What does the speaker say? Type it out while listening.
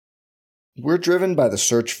We're driven by the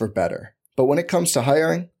search for better. But when it comes to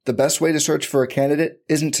hiring, the best way to search for a candidate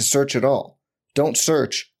isn't to search at all. Don't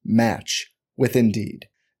search, match with Indeed.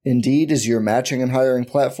 Indeed is your matching and hiring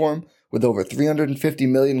platform with over 350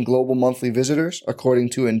 million global monthly visitors,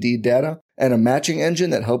 according to Indeed data, and a matching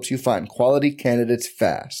engine that helps you find quality candidates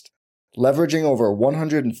fast. Leveraging over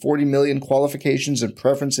 140 million qualifications and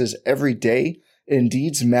preferences every day,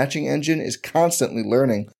 Indeed's matching engine is constantly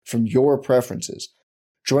learning from your preferences.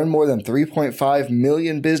 Join more than 3.5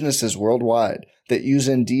 million businesses worldwide that use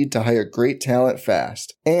Indeed to hire great talent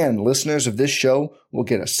fast. And listeners of this show will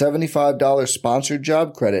get a $75 sponsored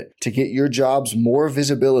job credit to get your jobs more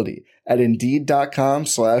visibility at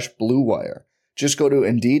Indeed.com/Blue Wire. Just go to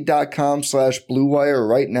Indeed.com/Blue Wire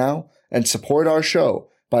right now and support our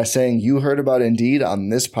show by saying you heard about Indeed on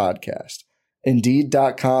this podcast.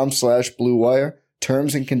 Indeed.com/Blue Wire.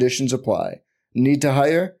 Terms and conditions apply. Need to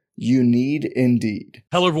hire? You need Indeed.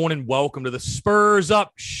 Hello, everyone, and welcome to the Spurs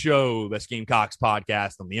Up Show, Best Gamecocks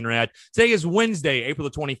podcast on the internet. Today is Wednesday, April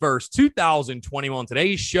the 21st, 2021.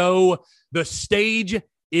 Today's show, the stage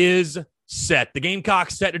is set. The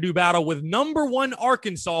Gamecocks set to do battle with number one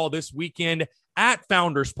Arkansas this weekend at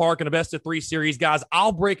Founders Park in a best-of-3 series. Guys,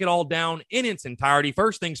 I'll break it all down in its entirety.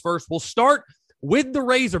 First things first, we'll start with the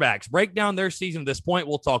Razorbacks, break down their season at this point.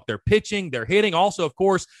 We'll talk their pitching, their hitting. Also, of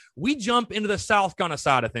course, we jump into the South Carolina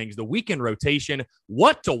side of things, the weekend rotation,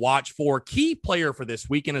 what to watch for. Key player for this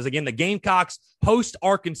weekend is, again, the Gamecocks host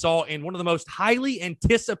Arkansas in one of the most highly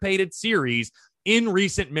anticipated series in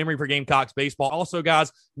recent memory for Gamecocks baseball. Also,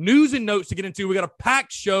 guys, news and notes to get into. We got a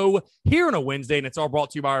packed show here on a Wednesday, and it's all brought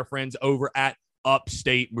to you by our friends over at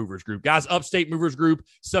Upstate Movers Group. Guys, Upstate Movers Group,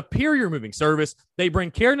 superior moving service. They bring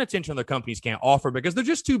care and attention their companies can't offer because they're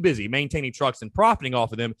just too busy maintaining trucks and profiting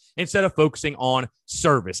off of them instead of focusing on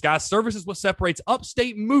service. Guys, service is what separates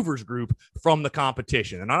Upstate Movers Group from the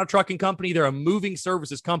competition. They're not a trucking company. They're a moving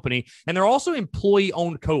services company, and they're also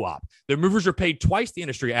employee-owned co-op. Their movers are paid twice the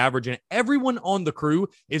industry average, and everyone on the crew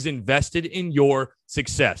is invested in your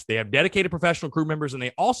success. They have dedicated professional crew members, and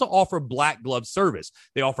they also offer black glove service.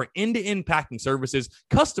 They offer end-to-end packing services,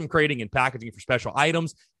 custom crating and packaging for special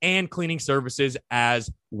items, and cleaning services as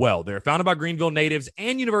well. They're founded by Greenville natives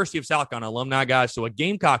and University of South Carolina alumni, guys, so a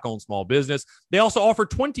Gamecock-owned small business. They also offer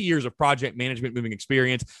 20 years of project management moving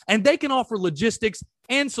experience, and they can offer logistics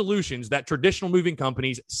and solutions that traditional moving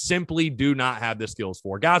companies simply do not have the skills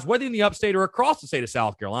for. Guys, whether in the upstate or across the state of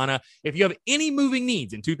South Carolina, if you have any moving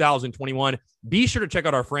needs in 2021, be sure to check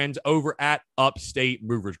out our friends over at Upstate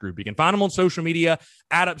Movers Group. You can find them on social media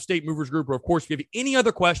at Upstate Movers Group, or of course, if you have any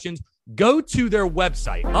other questions, go to their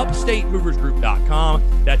website, upstatemoversgroup.com.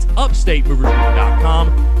 That's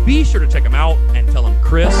upstatemoversgroup.com. Be sure to check them out and tell them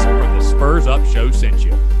Chris from the Spurs Up Show sent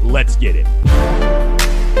you. Let's get it.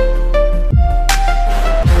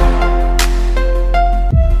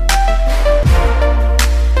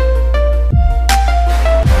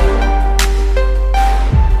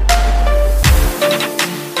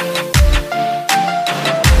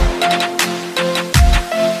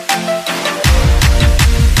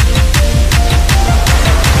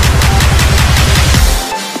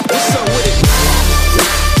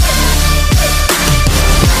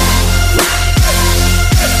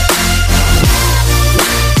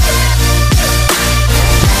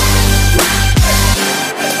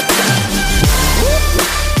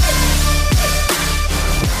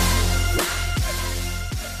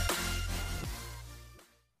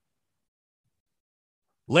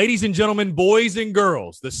 Ladies and gentlemen, boys and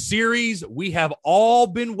girls, the series we have all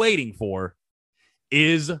been waiting for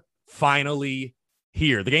is finally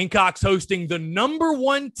here. The Gamecocks hosting the number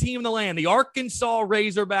one team in the land, the Arkansas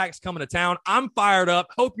Razorbacks, coming to town. I'm fired up.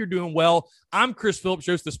 Hope you're doing well. I'm Chris Phillips,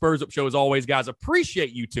 host of the Spurs Up Show as always, guys.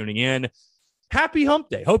 Appreciate you tuning in. Happy hump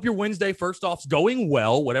day. Hope your Wednesday, first off, is going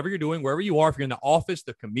well, whatever you're doing, wherever you are. If you're in the office,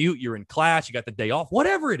 the commute, you're in class, you got the day off,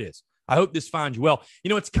 whatever it is. I hope this finds you well. You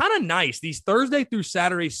know, it's kind of nice. These Thursday through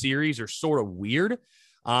Saturday series are sort of weird.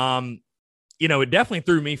 You know, it definitely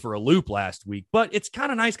threw me for a loop last week, but it's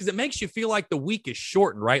kind of nice because it makes you feel like the week is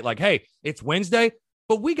shortened, right? Like, hey, it's Wednesday,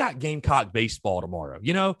 but we got Gamecock baseball tomorrow.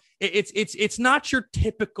 You know, it's not your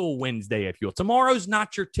typical Wednesday, if you will. Tomorrow's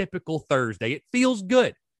not your typical Thursday. It feels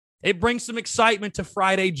good. It brings some excitement to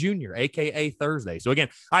Friday Junior, a.k.a. Thursday. So, again,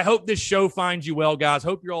 I hope this show finds you well, guys.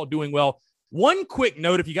 Hope you're all doing well. One quick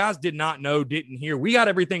note, if you guys did not know, didn't hear, we got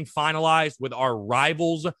everything finalized with our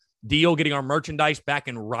Rivals deal, getting our merchandise back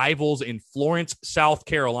in Rivals in Florence, South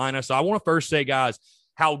Carolina. So I want to first say, guys,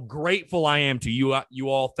 how grateful I am to you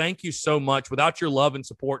all. Thank you so much. Without your love and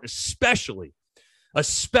support, especially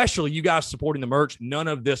especially you guys supporting the merch, none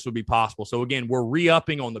of this would be possible. So again, we're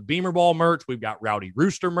re-upping on the Beamer Ball merch. We've got Rowdy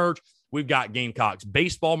Rooster merch. We've got Gamecocks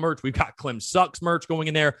baseball merch. We've got Clem Sucks merch going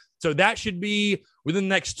in there. So that should be within the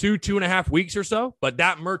next 2.5 weeks or so. But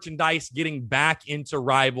that merchandise getting back into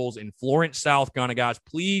Rivals in Florence, South Carolina, guys,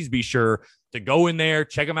 please be sure to go in there,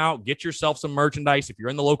 check them out, get yourself some merchandise if you're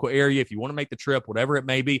in the local area, if you want to make the trip, whatever it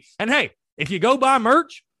may be. And hey, if you go buy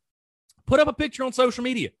merch, put up a picture on social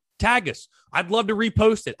media. Tag us. I'd love to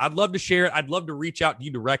repost it. I'd love to share it. I'd love to reach out to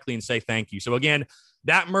you directly and say thank you. So again,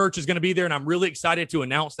 that merch is going to be there, and I'm really excited to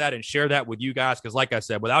announce that and share that with you guys because, like I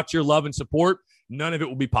said, without your love and support, none of it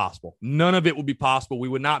will be possible. None of it will be possible. We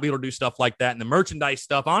would not be able to do stuff like that. And the merchandise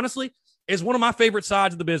stuff, honestly, is one of my favorite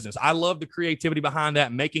sides of the business. I love the creativity behind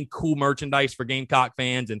that, making cool merchandise for Gamecock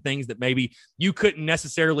fans and things that maybe you couldn't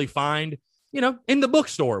necessarily find, in the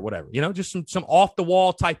bookstore or whatever, just some off the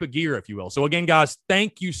wall type of gear, if you will. So again, guys,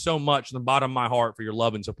 thank you so much from the bottom of my heart for your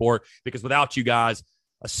love and support, because without you guys,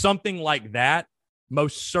 something like that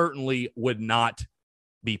most certainly would not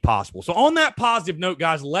be possible. So on that positive note,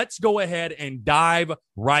 guys, let's go ahead and dive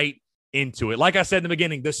right into it. Like I said in the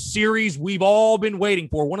beginning, the series we've all been waiting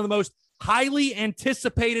for, one of the most highly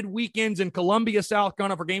anticipated weekends in Columbia, South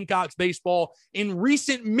Carolina for Gamecocks baseball in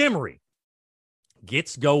recent memory,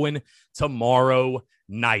 gets going tomorrow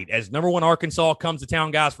night as #1 Arkansas comes to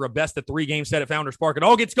town, guys, for a best-of-3 game set at Founders Park. It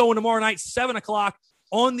all gets going tomorrow night, 7 o'clock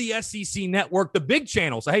on the SEC Network, the big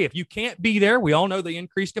channel. So, hey, if you can't be there, we all know the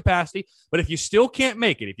increased capacity, but if you still can't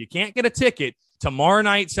make it, if you can't get a ticket, tomorrow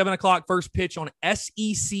night, 7 o'clock, first pitch on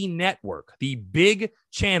SEC Network. The big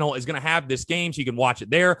channel is going to have this game, so you can watch it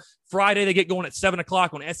there. Friday, they get going at 7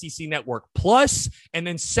 o'clock on SEC Network Plus. And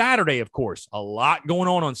then Saturday, of course, a lot going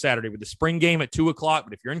on Saturday with the spring game at 2 o'clock.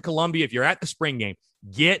 But if you're in Columbia, if you're at the spring game,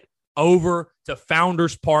 get over to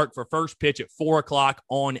Founders Park for first pitch at 4 o'clock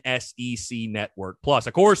on SEC Network Plus.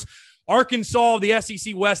 Of course, Arkansas, the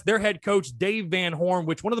SEC West, their head coach, Dave Van Horn,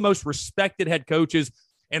 which one of the most respected head coaches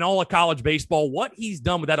in all of college baseball, what he's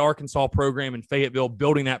done with that Arkansas program in Fayetteville,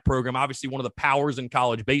 building that program, obviously one of the powers in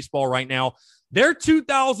college baseball right now. Their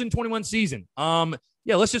 2021 season,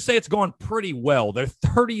 let's just say it's gone pretty well. They're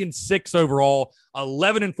 30-6 overall,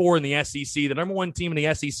 11-4 in the SEC, the #1 team in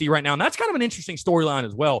the SEC right now. And that's kind of an interesting storyline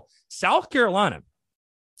as well. South Carolina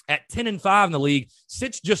at 10-5 in the league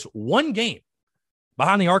sits just one game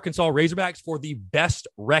behind the Arkansas Razorbacks for the best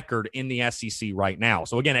record in the SEC right now.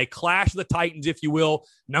 So again, a clash of the Titans, if you will,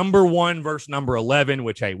 #1 versus #11,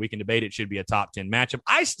 which, hey, we can debate. It should be a top 10 matchup.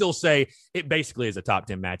 I still say it basically is a top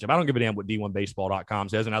 10 matchup. I don't give a damn what D1baseball.com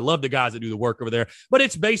says, and I love the guys that do the work over there, but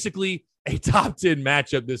it's basically a top 10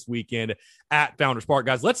 matchup this weekend at Founders Park.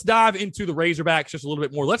 Guys, let's dive into the Razorbacks just a little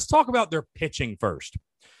bit more. Let's talk about their pitching first.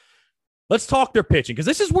 Let's talk their pitching, because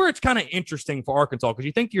this is where it's kind of interesting for Arkansas, because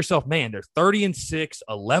you think to yourself, man, they're 30-6,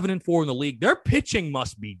 11-4 in the league. Their pitching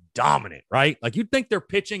must be dominant, right? Like, you'd think their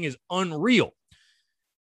pitching is unreal.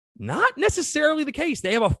 Not necessarily the case.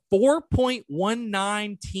 They have a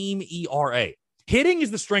 4.19 team ERA. Hitting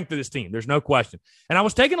is the strength of this team. There's no question. And I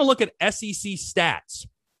was taking a look at SEC stats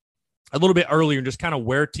a little bit earlier and just kind of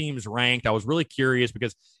where teams ranked. I was really curious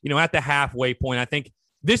because, at the halfway point, I think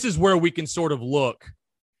this is where we can sort of look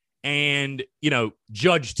and,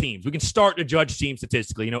 judge teams. We can start to judge teams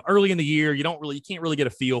statistically. Early in the year, you can't really get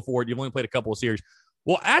a feel for it. You've only played a couple of series.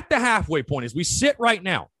 Well, at the halfway point, as we sit right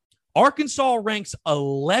now, Arkansas ranks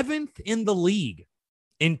 11th in the league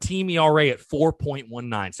in team ERA at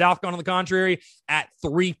 4.19. South Carolina, on the contrary, at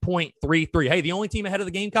 3.33. Hey, the only team ahead of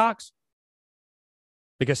the Gamecocks,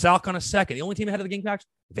 because South Carolina's second, the only team ahead of the Gamecocks,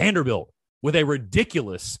 Vanderbilt, with a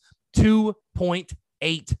ridiculous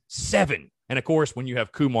 2.87. And, of course, when you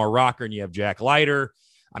have Kumar Rocker and you have Jack Leiter,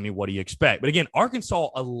 what do you expect? But, again, Arkansas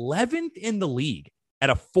 11th in the league at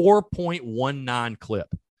a 4.19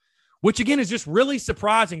 clip, which, again, is just really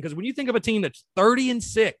surprising because when you think of a team that's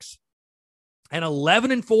 30-6 and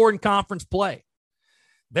 11-4 in conference play,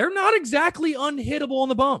 they're not exactly unhittable on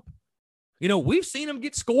the bump. We've seen them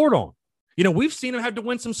get scored on. We've seen them have to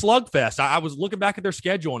win some slugfest. I was looking back at their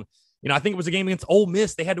schedule, and I think it was a game against Ole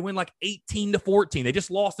Miss. They had to win like 18-14. They just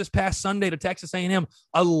lost this past Sunday to Texas A&M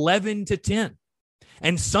 11-10.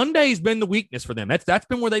 And Sunday's been the weakness for them. That's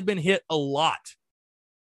been where they've been hit a lot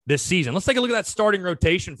this season. Let's take a look at that starting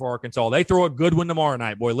rotation for Arkansas. They throw a good one tomorrow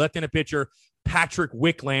night, boy. Left-handed pitcher Patrick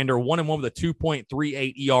Wicklander, 1-1 with a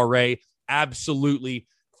 2.38 ERA. Absolutely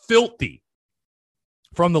filthy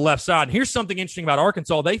from the left side. And here's something interesting about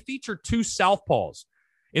Arkansas. They feature 2 southpaws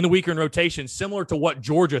in the weekend rotation, similar to what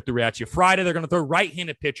Georgia threw at you. Friday, they're going to throw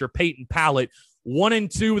right-handed pitcher Peyton Pallett,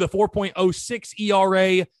 1-2 with a 4.06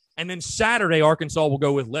 ERA. And then Saturday, Arkansas will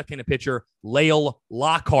go with left-handed pitcher Lael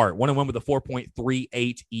Lockhart, 1-1 with a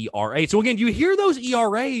 4.38 ERA. So again, you hear those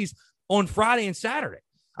ERAs on Friday and Saturday.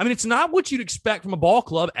 I mean, it's not what you'd expect from a ball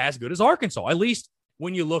club as good as Arkansas, at least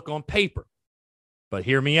when you look on paper. But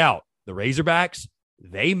hear me out. The Razorbacks,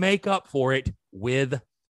 they make up for it with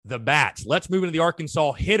the bats. Let's move into the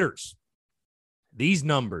Arkansas hitters. These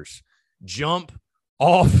numbers jump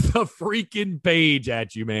off the freaking page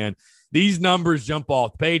at you, man. These numbers jump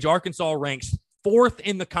off the page. Arkansas ranks 4th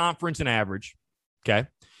in the conference in average. Okay.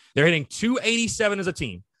 They're hitting .287 as a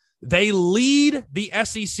team. They lead the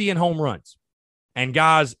SEC in home runs. And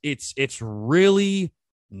guys, it's really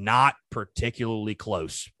not particularly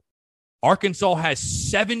close. Arkansas has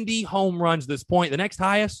 70 home runs at this point. The next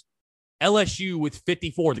highest, LSU with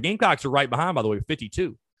 54. The Gamecocks are right behind, by the way, with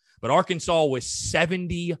 52. But Arkansas with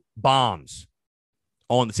 70 bombs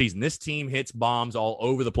on the season. This team hits bombs all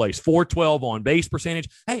over the place. .412 on base percentage.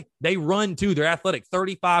 Hey, they run too. They're athletic.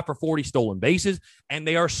 35 for 40 stolen bases. And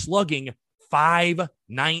they are slugging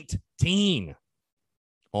 .519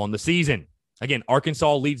 on the season. Again,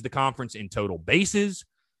 Arkansas leads the conference in total bases.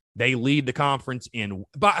 They lead the conference in,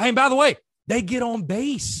 by the way, they get on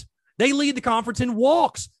base. They lead the conference in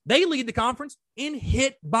walks. They lead the conference in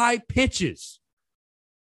hit by pitches.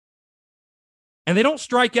 And they don't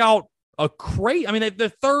strike out a crazy, I mean, they're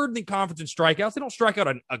 3rd in the conference in strikeouts. They don't strike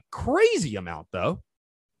out a crazy amount, though.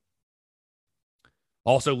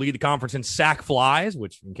 Also lead the conference in sac flies,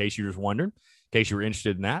 which, in case you were wondering, in case you were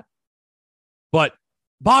interested in that. But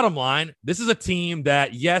bottom line, this is a team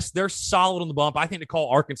that, yes, they're solid on the bump. I think to call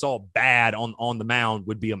Arkansas bad on the mound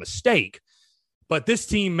would be a mistake. But this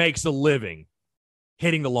team makes a living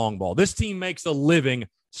hitting the long ball. This team makes a living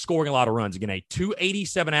scoring a lot of runs. Again, a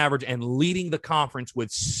 .287 average and leading the conference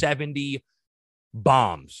with 70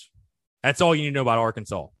 bombs. That's all you need to know about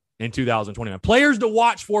Arkansas in 2021. Players to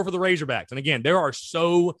watch for the Razorbacks. And again, there are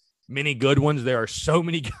so many good ones. There are so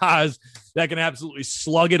many guys that can absolutely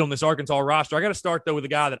slug it on this Arkansas roster. I got to start, though, with a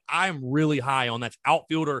guy that I'm really high on. That's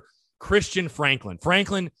outfielder Christian Franklin.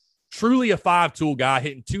 Franklin, truly a 5-tool guy,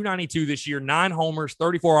 hitting .292 this year, 9 homers,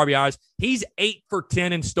 34 RBIs. He's 8 for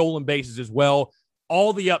 10 in stolen bases as well.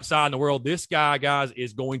 All the upside in the world. This guy, guys,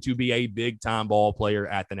 is going to be a big-time ball player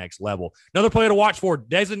at the next level. Another player to watch for,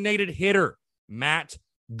 designated hitter Matt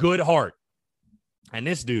Goodhart. And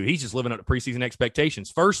this dude, he's just living up to preseason expectations.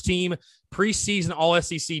 First team preseason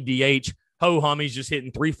All-SEC DH. Ho-hum, he's just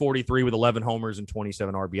hitting .343 with 11 homers and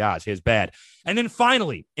 27 RBIs. His bad. And then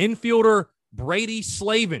finally, infielder Brady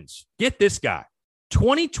Slavens. Get this guy.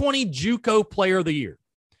 2020 JUCO Player of the Year.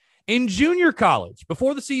 In junior college,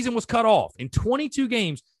 before the season was cut off, in 22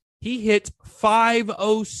 games, he hit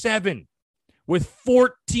 .507 with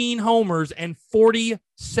 14 homers and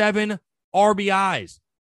 47 RBIs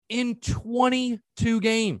in 22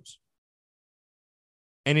 games.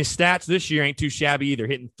 And his stats this year ain't too shabby either,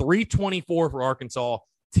 hitting .324 for Arkansas,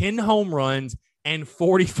 10 home runs, and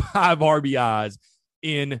 45 RBIs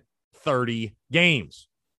in 36 games,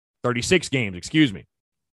 excuse me.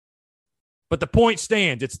 But the point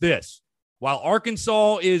stands, it's this. While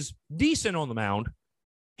Arkansas is decent on the mound,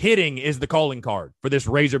 hitting is the calling card for this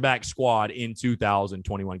Razorback squad in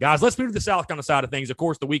 2021. Guys, let's move to the South Carolina side of things. Of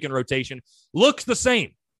course, the weekend rotation looks the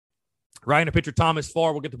same. Right-handed pitcher Thomas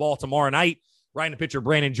Farr will get the ball tomorrow night. Right-handed pitcher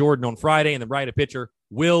Brandon Jordan on Friday, and the right-handed pitcher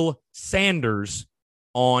Will Sanders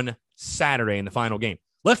on Saturday in the final game.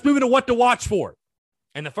 Let's move into what to watch for.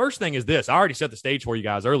 And the first thing is this. I already set the stage for you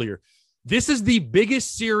guys earlier. This is the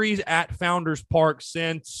biggest series at Founders Park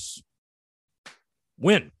since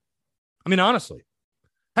when? I mean, honestly.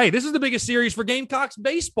 Hey, this is the biggest series for Gamecocks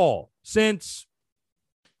baseball since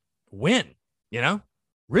when? You know?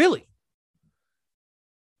 Really?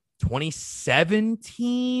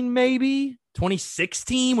 2017, maybe?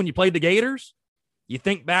 2016 when you played the Gators? You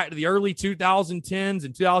think back to the early 2010s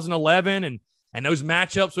and 2011 and those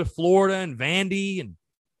matchups with Florida and Vandy. And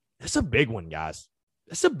it's a big one, guys.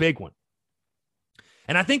 It's a big one.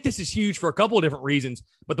 And I think this is huge for a couple of different reasons.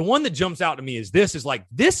 But the one that jumps out to me is this is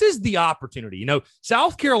the opportunity. You know,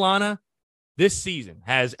 South Carolina this season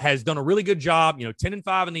has done a really good job,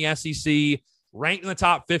 10-5 in the SEC, ranked in the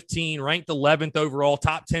top 15, ranked 11th overall,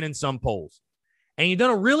 top 10 in some polls. And you've done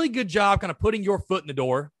a really good job kind of putting your foot in the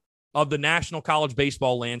door of the national college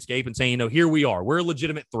baseball landscape and saying, here we are. We're a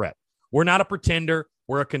legitimate threat. We're not a pretender.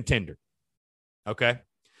 We're a contender. Okay?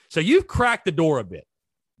 So you've cracked the door a bit.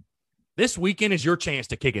 This weekend is your chance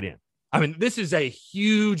to kick it in. I mean, this is a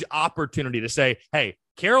huge opportunity to say, hey,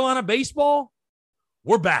 Carolina baseball,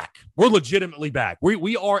 we're back. We're legitimately back.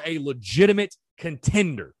 We are a legitimate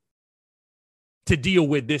contender to deal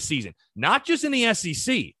with this season. Not just in the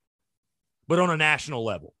SEC, but on a national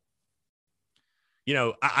level.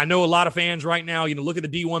 I know a lot of fans right now, look at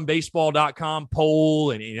the D1Baseball.com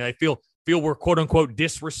poll and they feel we're quote unquote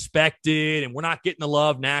disrespected and we're not getting the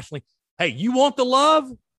love nationally. Hey, you want the love?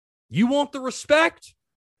 You want the respect?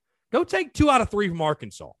 Go take 2 out of 3 from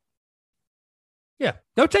Arkansas. Yeah,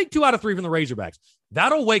 go take 2 out of 3 from the Razorbacks.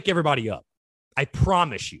 That'll wake everybody up. I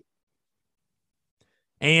promise you.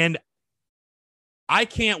 And I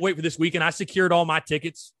can't wait for this weekend. I secured all my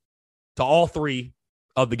tickets to all 3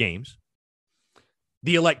 of the games.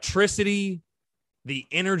 The electricity, the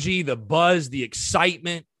energy, the buzz, the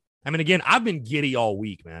excitement. I mean, again, I've been giddy all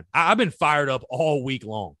week, man. I've been fired up all week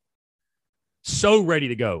long. So ready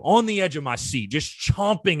to go. On the edge of my seat, just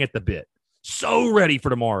chomping at the bit. So ready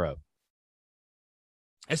for tomorrow.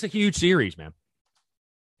 It's a huge series, man.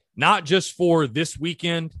 Not just for this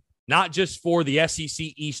weekend, not just for the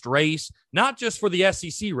SEC East race, not just for the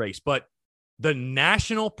SEC race, but the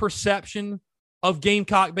national perception of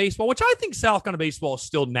Gamecock baseball, which I think South Carolina baseball is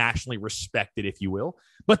still nationally respected, if you will.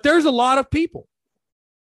 But there's a lot of people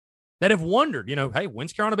that have wondered, hey,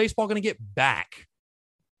 when's Carolina baseball going to get back?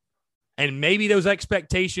 And maybe those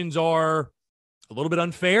expectations are a little bit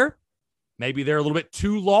unfair. Maybe they're a little bit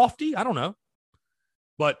too lofty. I don't know.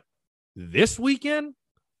 But this weekend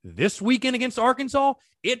against Arkansas,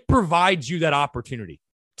 it provides you that opportunity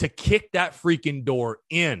to kick that freaking door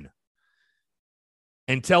in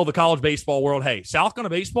and tell the college baseball world, hey, South Carolina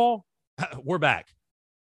baseball, we're back.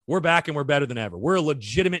 We're back and we're better than ever. We're a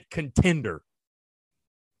legitimate contender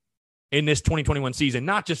in this 2021 season,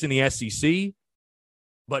 not just in the SEC,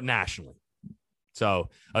 but nationally. So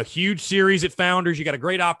a huge series at Founders. You got a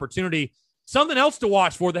great opportunity. Something else to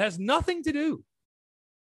watch for that has nothing to do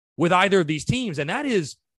with either of these teams, and that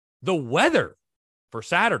is the weather for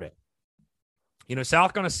Saturday.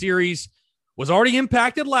 South Carolina series was already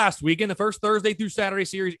impacted last weekend. The first Thursday through Saturday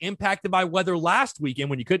series impacted by weather last weekend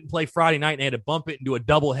when you couldn't play Friday night and they had to bump it into a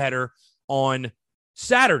doubleheader on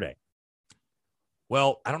Saturday.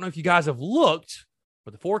 Well, I don't know if you guys have looked,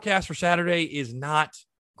 but the forecast for Saturday is not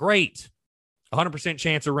great. 100%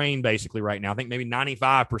 chance of rain basically right now. I think maybe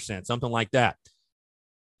 95%, something like that.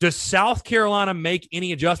 Does South Carolina make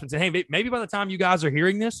any adjustments? And hey, maybe by the time you guys are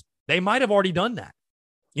hearing this, they might have already done that.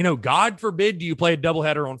 God forbid, do you play a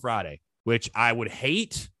doubleheader on Friday, which I would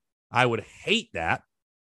hate. I would hate that.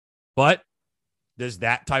 But does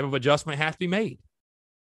that type of adjustment have to be made?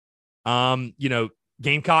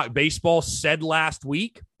 Gamecock baseball said last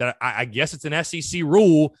week that I guess it's an SEC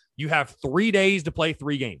rule. You have 3 days to play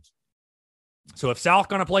 3 games. So if South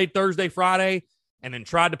Carolina played Thursday, Friday, and then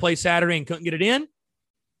tried to play Saturday and couldn't get it in,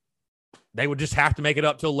 they would just have to make it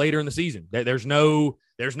up till later in the season. There's no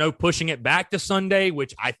pushing it back to Sunday,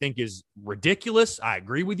 which I think is ridiculous. I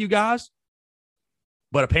agree with you guys.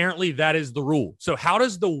 But apparently that is the rule. So how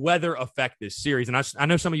does the weather affect this series? And I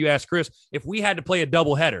know some of you asked Chris, if we had to play a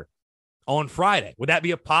doubleheader on Friday, would that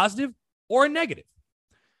be a positive or a negative?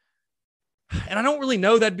 And I don't really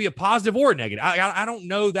know that'd be a positive or a negative. I don't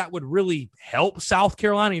know that would really help South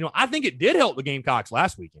Carolina. I think it did help the Gamecocks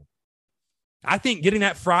last weekend. I think getting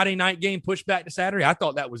that Friday night game pushed back to Saturday, I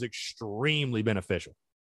thought that was extremely beneficial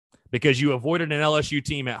because you avoided an LSU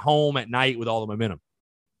team at home at night with all the momentum,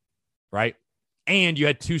 right? And you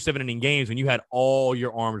had 2 7-inning games when you had all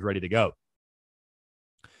your arms ready to go.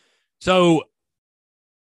 So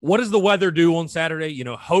what does the weather do on Saturday?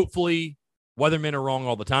 Hopefully weathermen are wrong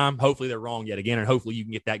all the time. Hopefully they're wrong yet again, and hopefully you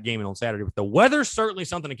can get that game in on Saturday. But the weather's certainly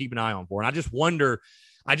something to keep an eye on for. And I just wonder,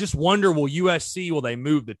 will USC, will they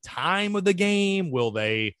move the time of the game? Will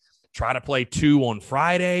they try to play 2 on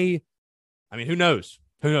Friday? I mean, who knows?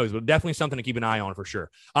 Who knows? But definitely something to keep an eye on for sure.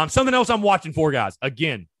 Something else I'm watching for, guys.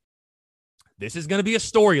 Again, this is going to be a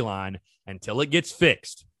storyline until it gets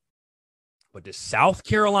fixed. But does South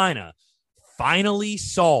Carolina finally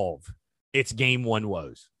solve its game 1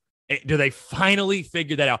 woes? Do they finally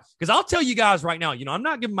figure that out? Because I'll tell you guys right now, I'm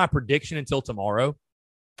not giving my prediction until tomorrow.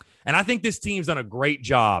 And I think this team's done a great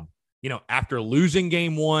job, after losing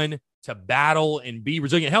game 1 to battle and be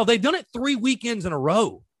resilient. Hell, they've done it 3 weekends in a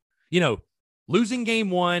row. Losing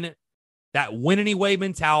game 1, that win anyway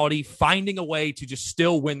mentality, finding a way to just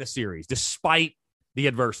still win the series despite the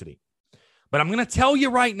adversity. But I'm going to tell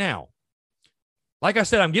you right now, like I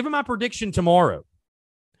said, I'm giving my prediction tomorrow.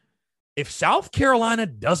 If South Carolina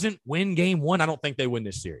doesn't win game 1, I don't think they win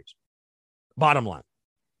this series. Bottom line.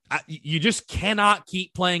 You just cannot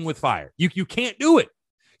keep playing with fire. You can't do it.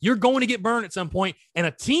 You're going to get burned at some point. And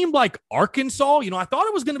a team like Arkansas, I thought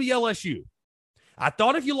it was going to be LSU. I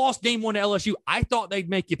thought if you lost game 1 to LSU, I thought they'd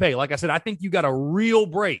make you pay. Like I said, I think you got a real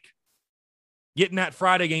break getting that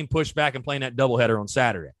Friday game pushed back and playing that doubleheader on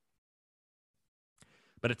Saturday.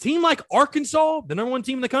 But a team like Arkansas, the number 1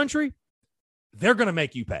 team in the country, they're going to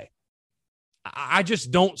make you pay. I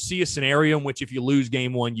just don't see a scenario in which if you lose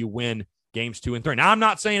game one, you win games 2 and 3. Now, I'm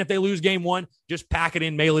not saying if they lose game one, just pack it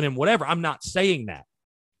in, mail it in, whatever. I'm not saying that.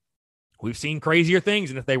 We've seen crazier things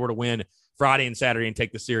than if they were to win Friday and Saturday and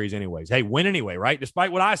take the series anyways. Hey, win anyway, right?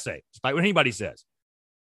 Despite what I say, despite what anybody says.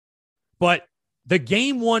 But the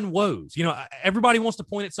game one woes, everybody wants to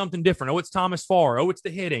point at something different. Oh, it's Thomas Farr. Oh, it's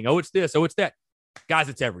the hitting. Oh, it's this. Oh, it's that. Guys,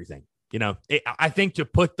 it's everything. I think to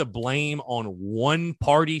put the blame on one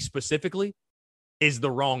party specifically is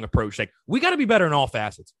the wrong approach. Like, we got to be better in all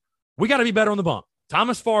facets. We got to be better on the bump.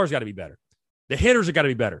 Thomas Farr's got to be better. The hitters have got to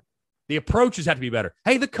be better. The approaches have to be better.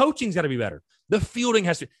 Hey, the coaching's got to be better. The fielding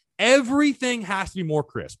has to. Everything has to be more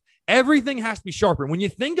crisp. Everything has to be sharper. When you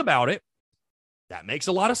think about it, that makes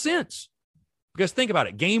a lot of sense. Because think about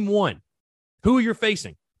it. Game one, who are you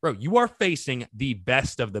facing? Bro, you are facing the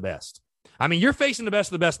best of the best. I mean, you're facing the best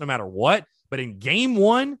of the best no matter what. But in game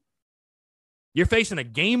one, you're facing a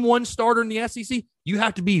game one starter in the SEC. You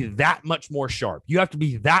have to be that much more sharp. You have to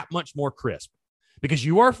be that much more crisp. Because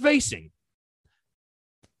you are facing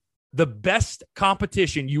the best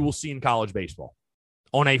competition you will see in college baseball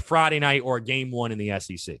on a Friday night or a game one in the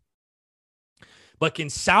SEC. But can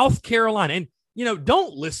South Carolina, and,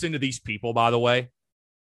 don't listen to these people, by the way,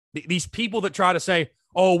 these people that try to say,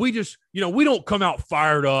 oh, we just, we don't come out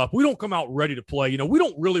fired up. We don't come out ready to play. We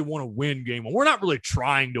don't really want to win game one. We're not really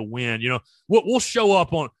trying to win. We'll show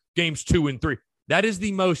up on games 2 and 3. That is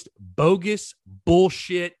the most bogus,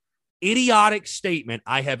 bullshit, idiotic statement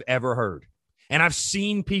I have ever heard. And I've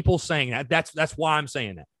seen people saying that. That's why I'm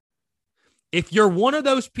saying that. If you're one of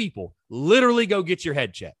those people, literally go get your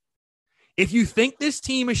head checked. If you think this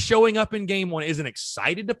team is showing up in game one, isn't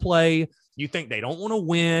excited to play, you think they don't want to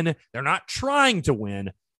win, they're not trying to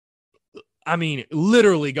win, I mean,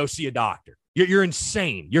 literally go see a doctor. You're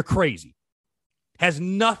insane. You're crazy. Has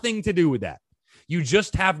nothing to do with that. You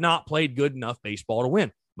just have not played good enough baseball to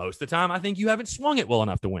win. Most of the time, I think you haven't swung it well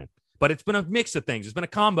enough to win. But it's been a mix of things. It's been a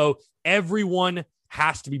combo. Everyone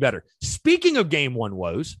has to be better. Speaking of game one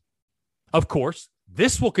woes, of course,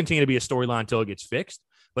 this will continue to be a storyline until it gets fixed.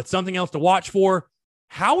 But something else to watch for,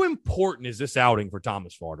 how important is this outing for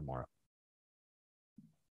Thomas Farr tomorrow?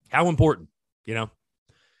 How important,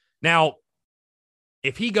 Now,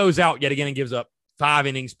 if he goes out yet again and gives up 5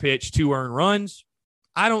 innings pitched, 2 earned runs,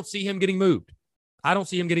 I don't see him getting moved. I don't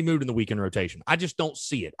see him getting moved in the weekend rotation. I just don't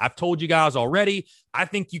see it. I've told you guys already, I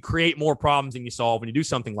think you create more problems than you solve when you do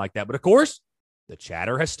something like that. But, of course, the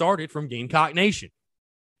chatter has started from Gamecock Nation.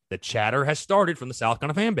 The chatter has started from the South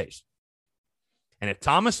Carolina fan base. And if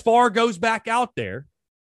Thomas Farr goes back out there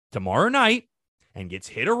tomorrow night and gets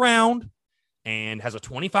hit around and has a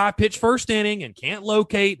 25-pitch first inning and can't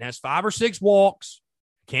locate and has 5 or 6 walks,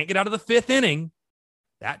 can't get out of the 5th inning,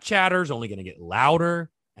 that chatter is only going to get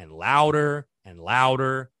louder and louder and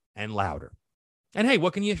louder and louder. And, hey,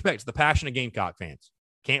 what can you expect? It's the passion of Gamecock fans.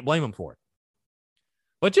 Can't blame them for it.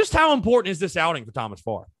 But just how important is this outing for Thomas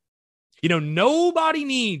Farr? Nobody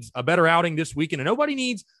needs a better outing this weekend, and nobody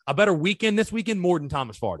needs a better weekend this weekend more than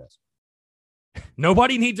Thomas Farr does.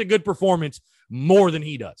 Nobody needs a good performance more than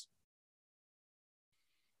he does.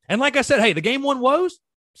 And like I said, hey, the game one woes,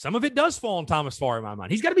 some of it does fall on Thomas Farr in my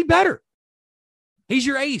mind. He's got to be better. He's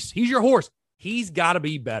your ace. He's your horse. He's got to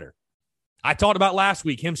be better. I talked about last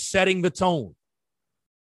week, him setting the tone.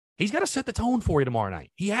 He's got to set the tone for you tomorrow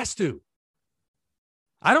night. He has to.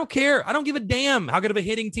 I don't care. I don't give a damn how good of a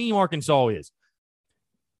hitting team Arkansas is.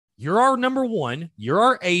 You're our number one. You're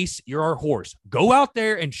our ace. You're our horse. Go out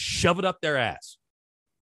there and shove it up their ass.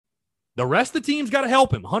 The rest of the team's got to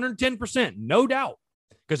help him, 110%, no doubt.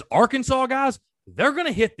 Because Arkansas guys, they're going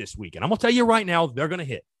to hit this weekend. I'm going to tell you right now, they're going to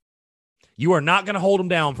hit. You are not going to hold them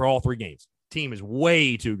down for all 3 games. Team is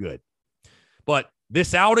way too good. But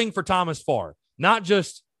this outing for Thomas Farr, not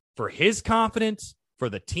just for his confidence, for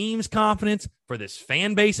the team's confidence, for this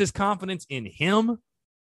fan base's confidence in him,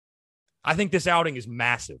 I think this outing is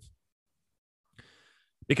massive.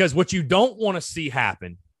 Because what you don't want to see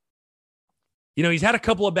happen, he's had a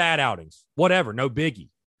couple of bad outings, whatever, no biggie.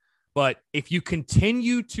 But if you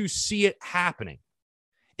continue to see it happening,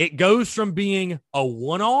 it goes from being a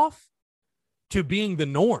one-off to being the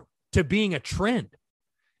norm, to being a trend.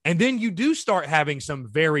 And then you do start having some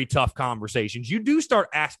very tough conversations. You do start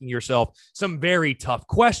asking yourself some very tough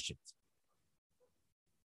questions.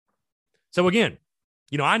 So again,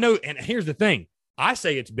 I know, and here's the thing. I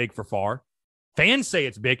say it's big for Farr. Fans say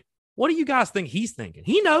it's big. What do you guys think he's thinking?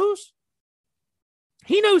 He knows.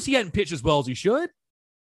 He knows he hadn't pitched as well as he should.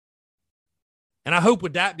 And I hope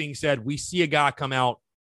with that being said, we see a guy come out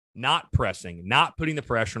not pressing, not putting the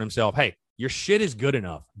pressure on himself. Hey, your shit is good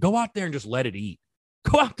enough. Go out there and just let it eat.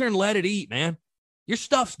 Go out there and let it eat, man. Your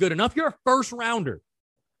stuff's good enough. You're a first rounder.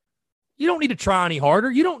 You don't need to try any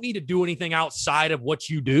harder. You don't need to do anything outside of what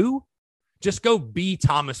you do. Just go be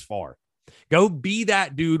Thomas Farr. Go be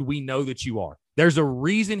that dude we know that you are. There's a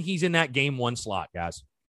reason he's in that game one slot, guys.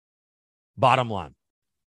 Bottom line.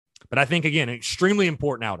 But I think, again, an extremely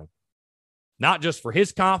important outing. Not just for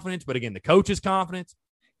his confidence, but, again, the coach's confidence.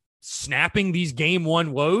 Snapping these game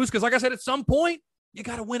one woes. Because, like I said, at some point, you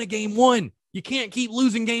got to win a game one. You can't keep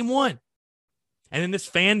losing game one. And then this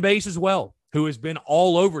fan base as well, who has been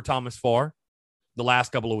all over Thomas Farr the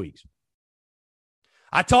last couple of weeks.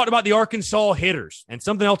 I talked about the Arkansas hitters, and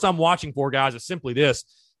something else I'm watching for, guys, is simply this.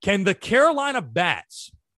 Can the Carolina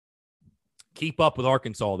Bats keep up with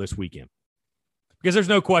Arkansas this weekend? Because there's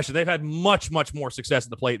no question. They've had much, much more success at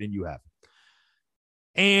the plate than you have.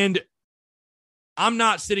 And I'm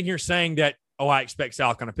not sitting here saying that, I expect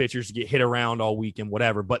South Carolina pitchers to get hit around all weekend,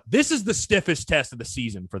 whatever, but this is the stiffest test of the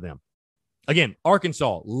season for them. Again,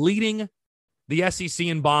 Arkansas leading the SEC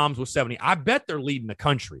in bombs with 70. I bet they're leading the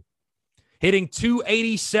country. Hitting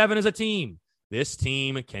 287 as a team. This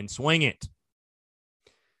team can swing it.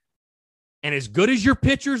 And as good as your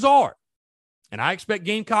pitchers are, and I expect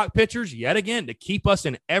Gamecock pitchers, yet again, to keep us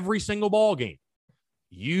in every single ball game,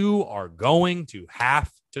 you are going to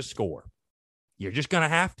have to score. You're just going to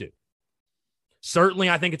have to. Certainly,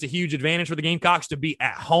 I think it's a huge advantage for the Gamecocks to be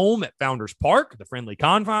at home at Founders Park, the friendly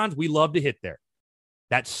confines. We love to hit there.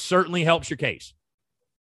 That certainly helps your case.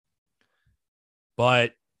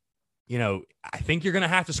 But, I think you're going to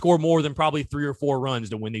have to score more than probably 3 or 4 runs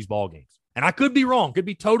to win these ball games. And I could be wrong, could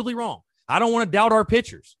be totally wrong. I don't want to doubt our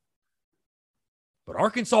pitchers. But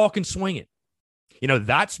Arkansas can swing it.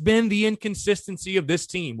 That's been the inconsistency of this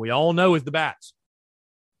team. We all know is the Bats.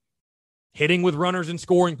 Hitting with runners in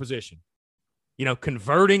scoring position.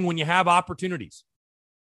 Converting when you have opportunities.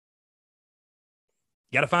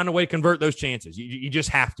 You got to find a way to convert those chances. You just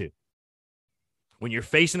have to. When you're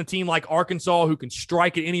facing a team like Arkansas who can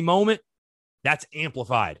strike at any moment, that's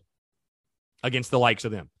amplified against the likes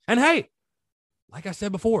of them. And hey, like I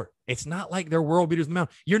said before, it's not like they're world beaters in the mound.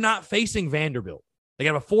 You're not facing Vanderbilt. They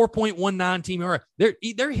got a 4.19 team ERA. They're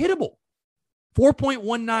hittable.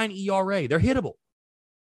 4.19 ERA. They're hittable.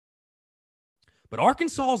 But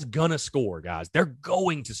Arkansas's going to score, guys. They're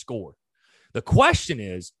going to score. The question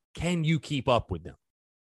is, can you keep up with them?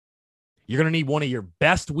 You're going to need one of your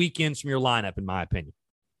best weekends from your lineup, in my opinion.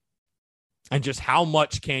 And just how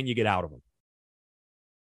much can you get out of them?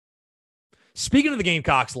 Speaking of the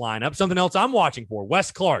Gamecocks lineup, something else I'm watching for,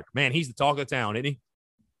 Wes Clark. Man, he's the talk of the town, isn't he?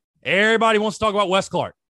 Everybody wants to talk about Wes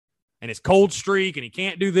Clark and his cold streak, and he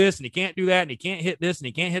can't do this, and he can't do that, and he can't hit this, and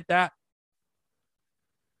he can't hit that.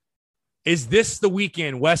 Is this the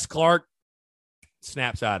weekend Wes Clark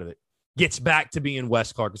snaps out of it, gets back to being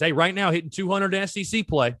Wes Clark? Because, hey, right now, hitting 200 in SEC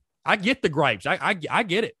play, I get the gripes. I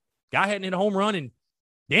get it. Guy hadn't hit a home run in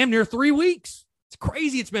damn near 3 weeks. It's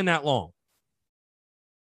crazy it's been that long.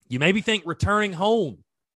 You maybe think returning home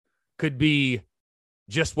could be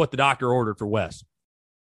just what the doctor ordered for Wes.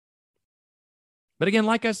 But again,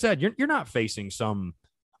 like I said, you're not facing some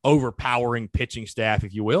overpowering pitching staff,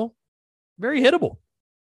 if you will. Very hittable.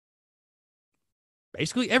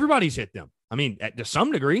 Basically, everybody's hit them. I mean, to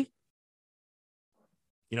some degree.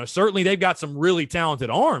 Certainly they've got some really talented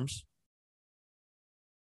arms.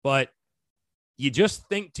 But you just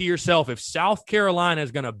think to yourself, if South Carolina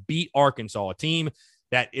is going to beat Arkansas, a team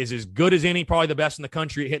that is as good as any, probably the best in the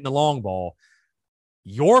country at hitting the long ball,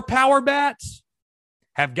 your power bats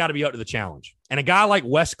have got to be up to the challenge. And a guy like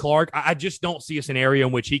Wes Clark, I just don't see a scenario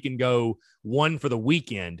in which he can go one for the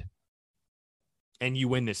weekend and you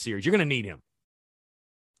win this series. You're going to need him.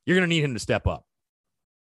 You're going to need him to step up.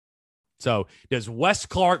 So does Wes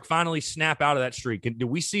Clark finally snap out of that streak? Do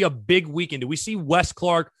we see a big weekend? Do we see Wes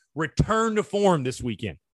Clark return to form this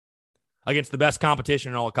weekend against the best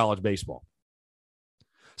competition in all of college baseball?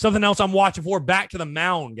 Something else I'm watching for, back to the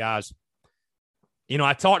mound, guys.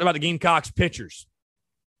 I talked about the Gamecocks pitchers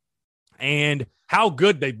and how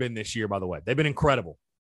good they've been this year, by the way. They've been incredible,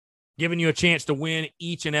 giving you a chance to win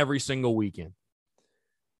each and every single weekend.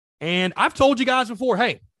 And I've told you guys before,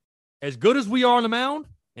 hey, as good as we are on the mound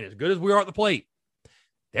and as good as we are at the plate,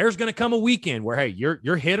 there's going to come a weekend where, hey,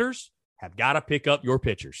 your hitters have got to pick up your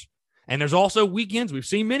pitchers. And there's also weekends, we've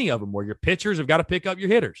seen many of them, where your pitchers have got to pick up your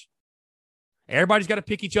hitters. Everybody's got to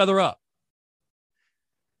pick each other up.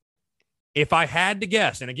 If I had to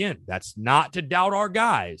guess, and again, that's not to doubt our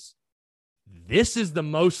guys, this is the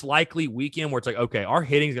most likely weekend where it's like, okay, our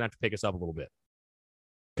hitting's going to have to pick us up a little bit.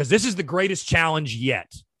 Because this is the greatest challenge yet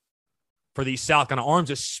for these South Carolina arms,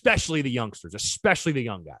 especially the youngsters, especially the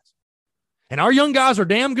young guys. And our young guys are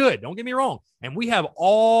damn good. Don't get me wrong. And we have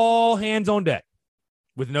all hands on deck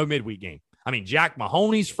with no midweek game. I mean, Jack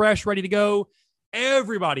Mahoney's fresh, ready to go.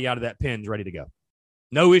 Everybody out of that pen's ready to go.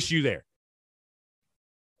 No issue there.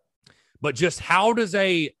 But just how does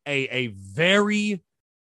a very,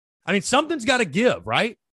 I mean, something's got to give,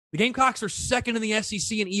 right? The Gamecocks are second in the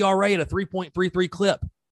SEC in ERA at a 3.33 clip.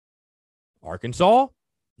 Arkansas,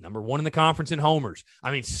 number one in the conference in homers.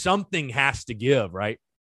 I mean, something has to give, right?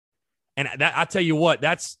 And that, I tell you what,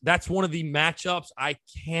 that's one of the matchups I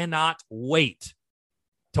cannot wait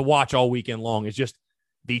to watch all weekend long. It's just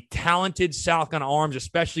the talented South Carolina Arms,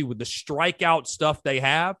 especially with the strikeout stuff they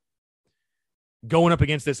have, going up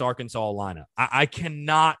against this Arkansas lineup. I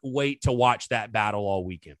cannot wait to watch that battle all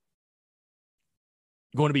weekend.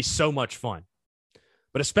 Going to be so much fun.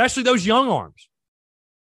 But especially those young arms.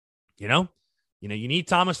 You know, you need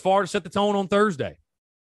Thomas Farr to set the tone on Thursday.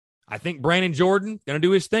 I think Brandon Jordan going to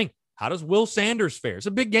do his thing. How does Will Sanders fare? It's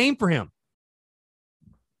a big game for him.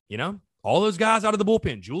 You know, all those guys out of the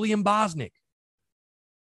bullpen. Julian Bosnick.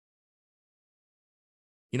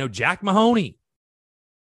 You know, Jack Mahoney.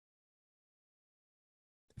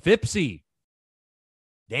 Fipsy.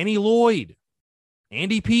 Danny Lloyd.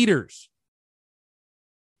 Andy Peters.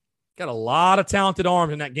 Got a lot of talented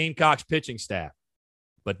arms in that Gamecocks pitching staff.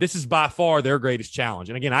 But this is by far their greatest challenge.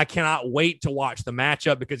 And again, I cannot wait to watch the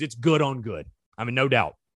matchup because it's good on good. I mean, no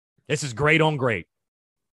doubt. This is great on great.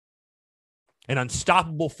 An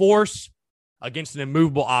unstoppable force against an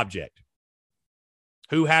immovable object.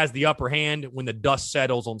 Who has the upper hand when the dust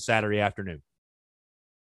settles on Saturday afternoon?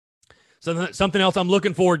 Something else I'm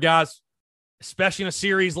looking for, guys, especially in a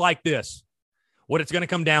series like this, what it's going to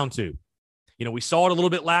come down to. You know, we saw it a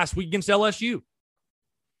little bit last week against LSU.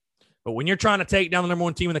 But when you're trying to take down the number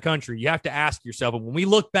one team in the country, you have to ask yourself, and when we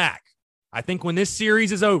look back, I think when this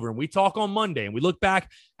series is over and we talk on Monday and we look back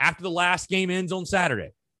after the last game ends on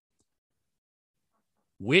Saturday,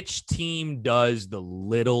 which team does the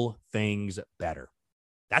little things better?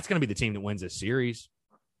 That's going to be the team that wins this series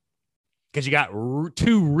because you got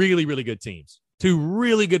two really, really good teams, two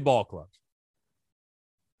really good ball clubs.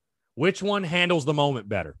 Which one handles the moment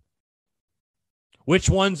better? Which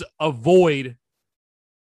ones avoid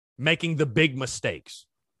making the big mistakes?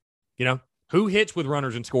 You know, who hits with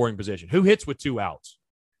runners in scoring position? Who hits with 2 outs?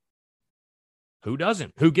 Who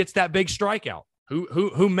doesn't? Who gets that big strikeout?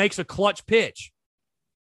 Who makes a clutch pitch?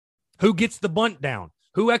 Who gets the bunt down?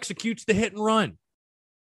 Who executes the hit and run?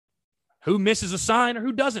 Who misses a sign or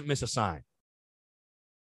who doesn't miss a sign?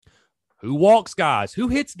 Who walks guys? Who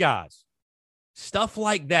hits guys? Stuff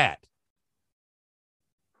like that.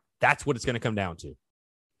 That's what it's going to come down to.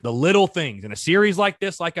 The little things in a series like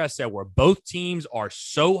this, like I said, where both teams are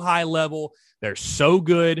so high level, they're so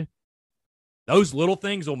good, those little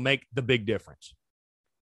things will make the big difference.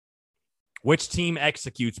 Which team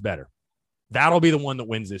executes better? That'll be the one that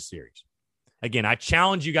wins this series. Again, I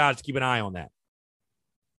challenge you guys to keep an eye on that.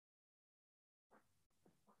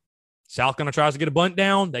 South Carolina tries to get a bunt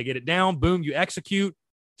down. They get it down. Boom, you execute.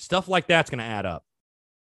 Stuff like that's going to add up.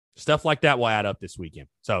 Stuff like that will add up this weekend.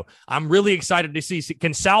 So I'm really excited to see,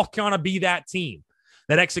 can South Carolina be that team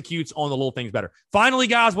that executes on the little things better? Finally,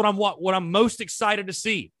 guys, what I'm most excited to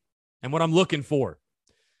see and what I'm looking for,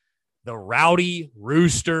 the Rowdy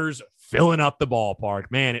Roosters filling up the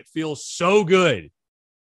ballpark. Man, it feels so good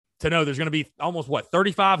to know there's going to be almost,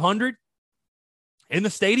 3,500 in the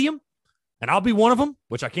stadium? And I'll be one of them,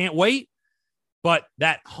 which I can't wait. But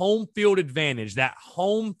that home field advantage, that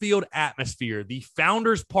home field atmosphere, the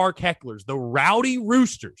Founders Park hecklers, the Rowdy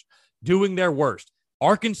Roosters doing their worst.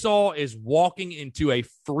 Arkansas is walking into a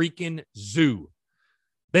freaking zoo.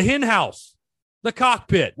 The hen house, the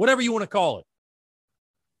cockpit, whatever you want to call it.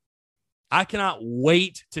 I cannot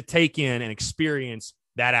wait to take in and experience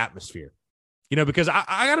that atmosphere. You know, because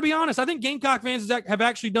I got to be honest, I think Gamecock fans have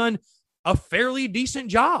actually done a fairly decent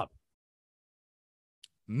job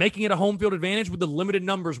making it a home field advantage with the limited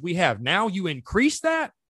numbers we have. Now you increase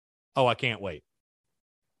that? Oh, I can't wait.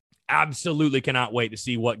 Absolutely cannot wait to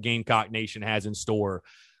see what Gamecock Nation has in store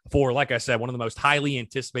for, like I said, one of the most highly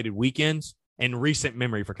anticipated weekends in recent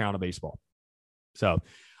memory for Carolina baseball. So, all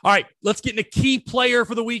right, let's get into key player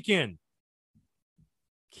for the weekend.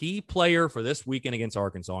 Key player for this weekend against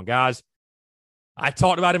Arkansas. And guys, I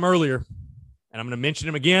talked about him earlier, and I'm going to mention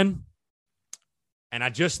him again. And I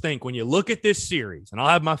just think when you look at this series, and I'll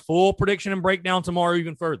have my full prediction and breakdown tomorrow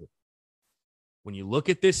even further. When you look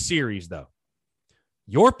at this series, though,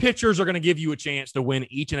 your pitchers are going to give you a chance to win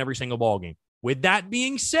each and every single ball game. With that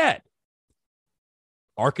being said,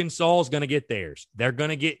 Arkansas is going to get theirs. They're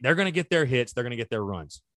going to get their hits. They're going to get their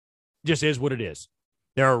runs. Just is what it is.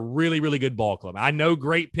 They're a really, really good ball club. I know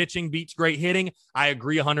great pitching beats great hitting. I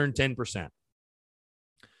agree 110%.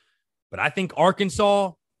 But I think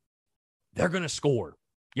Arkansas, they're going to score.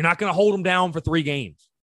 You're not going to hold them down for 3 games.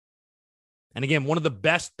 And again, one of the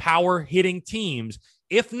best power hitting teams,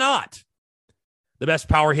 if not the best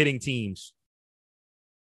power hitting teams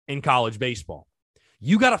in college baseball.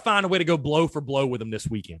 You got to find a way to go blow for blow with them this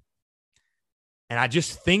weekend. And I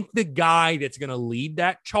just think the guy that's going to lead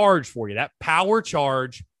that charge for you, that power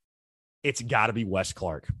charge, it's got to be Wes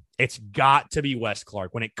Clark. It's got to be Wes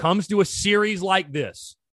Clark. When it comes to a series like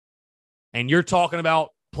this, and you're talking about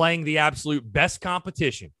playing the absolute best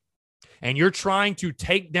competition, and you're trying to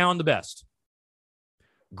take down the best,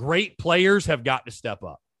 great players have got to step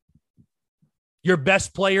up. Your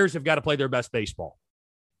best players have got to play their best baseball.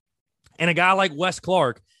 And a guy like Wes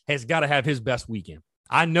Clark has got to have his best weekend.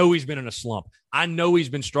 I know he's been in a slump. I know he's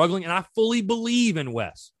been struggling, and I fully believe in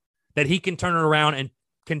Wes that he can turn it around and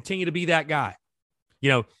continue to be that guy. You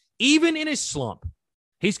know, even in his slump,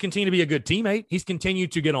 he's continued to be a good teammate. He's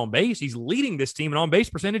continued to get on base. He's leading this team in on-base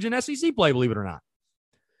percentage in SEC play, believe it or not.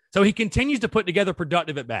 So he continues to put together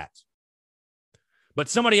productive at-bats. But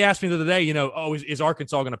somebody asked me the other day, you know, is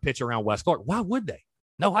Arkansas going to pitch around Wes Clark? Why would they?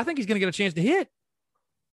 No, I think he's going to get a chance to hit.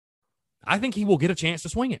 I think he will get a chance to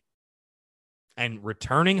swing it. And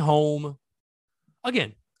returning home,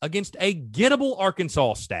 again, against a gettable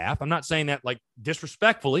Arkansas staff. I'm not saying that like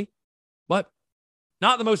disrespectfully, but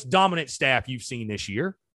not the most dominant staff you've seen this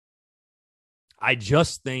year. I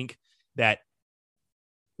just think that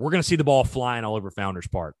we're going to see the ball flying all over Founders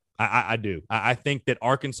Park. I do. I think that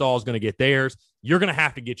Arkansas is going to get theirs. You're going to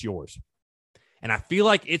have to get yours. And I feel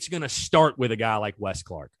like it's going to start with a guy like Wes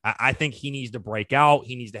Clark. I think he needs to break out.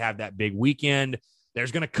 He needs to have that big weekend.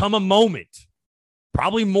 There's going to come a moment,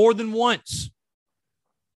 probably more than once,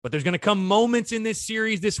 but there's going to come moments in this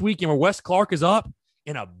series this weekend where Wes Clark is up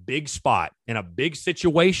in a big spot, in a big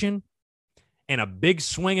situation, and a big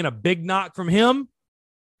swing and a big knock from him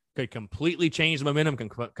could completely change the momentum, can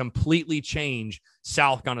completely change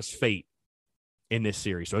South Carolina's fate in this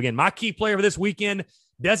series. So, again, my key player for this weekend,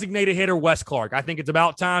 designated hitter Wes Clark. I think it's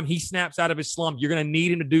about time he snaps out of his slump. You're going to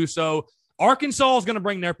need him to do so. Arkansas is going to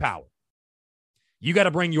bring their power. You got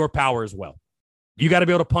to bring your power as well. You got to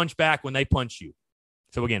be able to punch back when they punch you.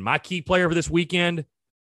 So, again, my key player for this weekend,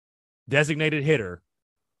 designated hitter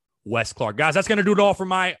Wes Clark. Guys, that's going to do it all for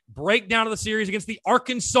my breakdown of the series against the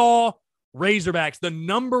Arkansas Razorbacks, the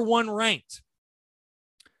number 1 ranked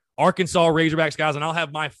Arkansas Razorbacks, guys. And I'll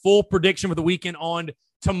have my full prediction for the weekend on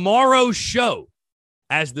tomorrow's show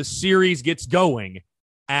as the series gets going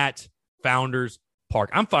at Founders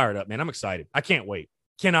Park. I'm fired up, man. I'm excited. I can't wait.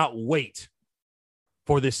 Cannot wait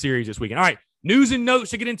for this series this weekend. All right, news and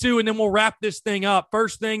notes to get into, and then we'll wrap this thing up.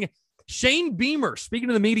 First thing, Shane Beamer, speaking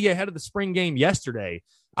to the media ahead of the spring game yesterday.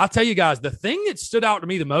 I'll tell you guys, the thing that stood out to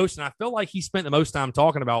me the most, and I felt like he spent the most time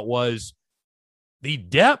talking about, was the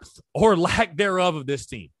depth or lack thereof of this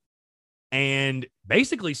team. And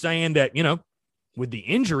basically saying that, you know, with the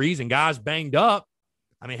injuries and guys banged up,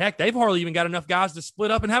 I mean, heck, they've hardly even got enough guys to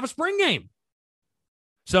split up and have a spring game.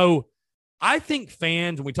 So I think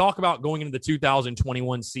fans, when we talk about going into the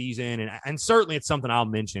 2021 season, and certainly it's something I'll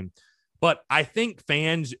mention, but I think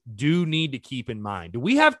fans do need to keep in mind, do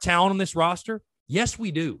we have talent on this roster? Yes,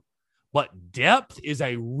 we do. But depth is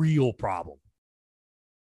a real problem.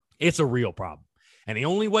 It's a real problem. And the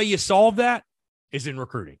only way you solve that is in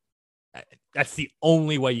recruiting. That's the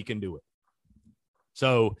only way you can do it.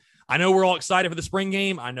 So I know we're all excited for the spring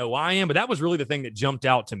game. I know I am, but that was really the thing that jumped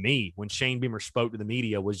out to me when Shane Beamer spoke to the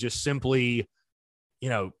media, was just simply, you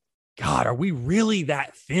know, God, are we really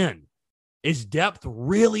that thin? Is depth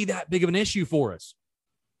really that big of an issue for us?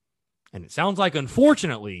 And it sounds like,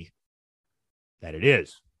 unfortunately, that it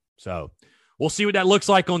is. So we'll see what that looks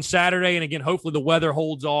like on Saturday. And again, hopefully the weather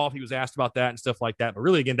holds off. He was asked about that and stuff like that. But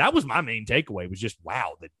really, again, that was my main takeaway, was just,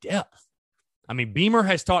 wow, the depth. I mean, Beamer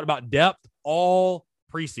has talked about depth all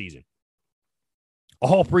preseason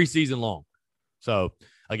long. So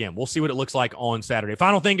again, we'll see what it looks like on Saturday.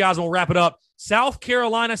 Final thing, guys, and we'll wrap it up. South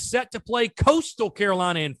Carolina set to play Coastal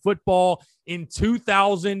Carolina in football in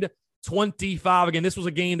 2025. Again, this was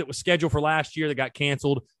a game that was scheduled for last year that got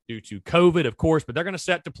canceled due to COVID, of course, but they're going to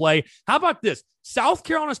set to play. How about this? South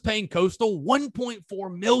Carolina's paying Coastal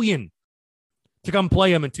 $1.4 million to come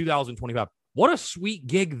play them in 2025. What a sweet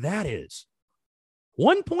gig that is.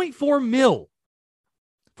 $1.4 million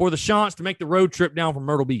for the Chants to make the road trip down from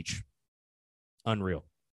Myrtle Beach. Unreal.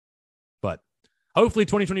 But hopefully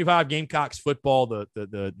 2025 Gamecocks football,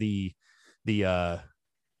 the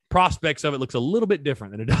prospects of it looks a little bit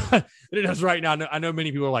different than it does right now. I know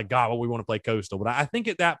many people are like, God, well, we want to play Coastal. But I think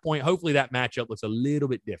at that point, hopefully that matchup looks a little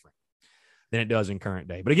bit different than it does in current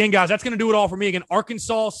day. But again, guys, that's going to do it all for me. Again,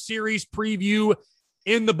 Arkansas series preview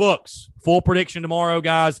in the books. Full prediction tomorrow,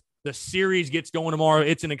 guys. The series gets going tomorrow.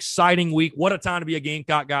 It's an exciting week. What a time to be a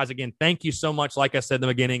Gamecock, guys. Again, thank you so much, like I said in the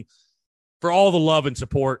beginning, for all the love and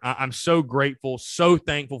support. I'm so grateful, so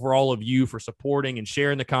thankful for all of you for supporting and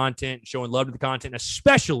sharing the content, showing love to the content,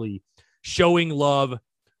 especially showing love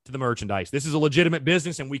to the merchandise. This is a legitimate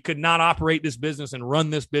business, and we could not operate this business and run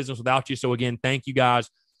this business without you. So again, thank you guys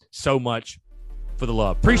so much for the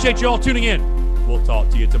love. Appreciate you all tuning in. We'll talk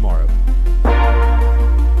to you tomorrow.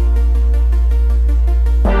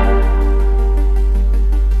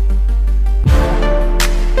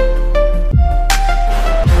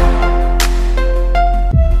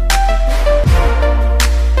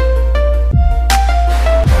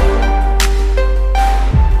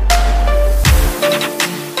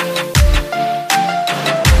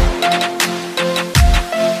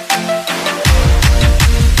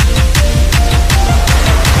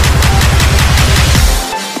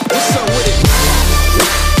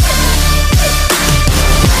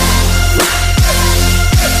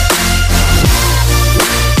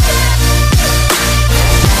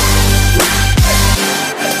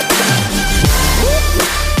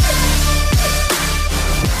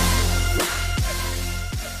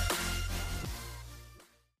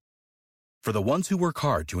 For the ones who work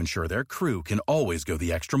hard to ensure their crew can always go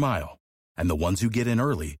the extra mile, and the ones who get in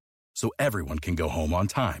early so everyone can go home on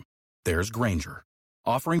time, there's Grainger,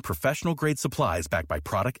 offering professional-grade supplies backed by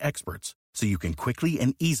product experts so you can quickly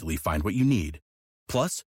and easily find what you need.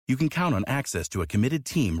 Plus, you can count on access to a committed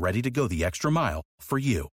team ready to go the extra mile for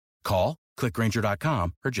you. Call, click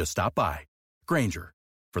Grainger.com, or just stop by. Grainger,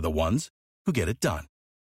 for the ones who get it done.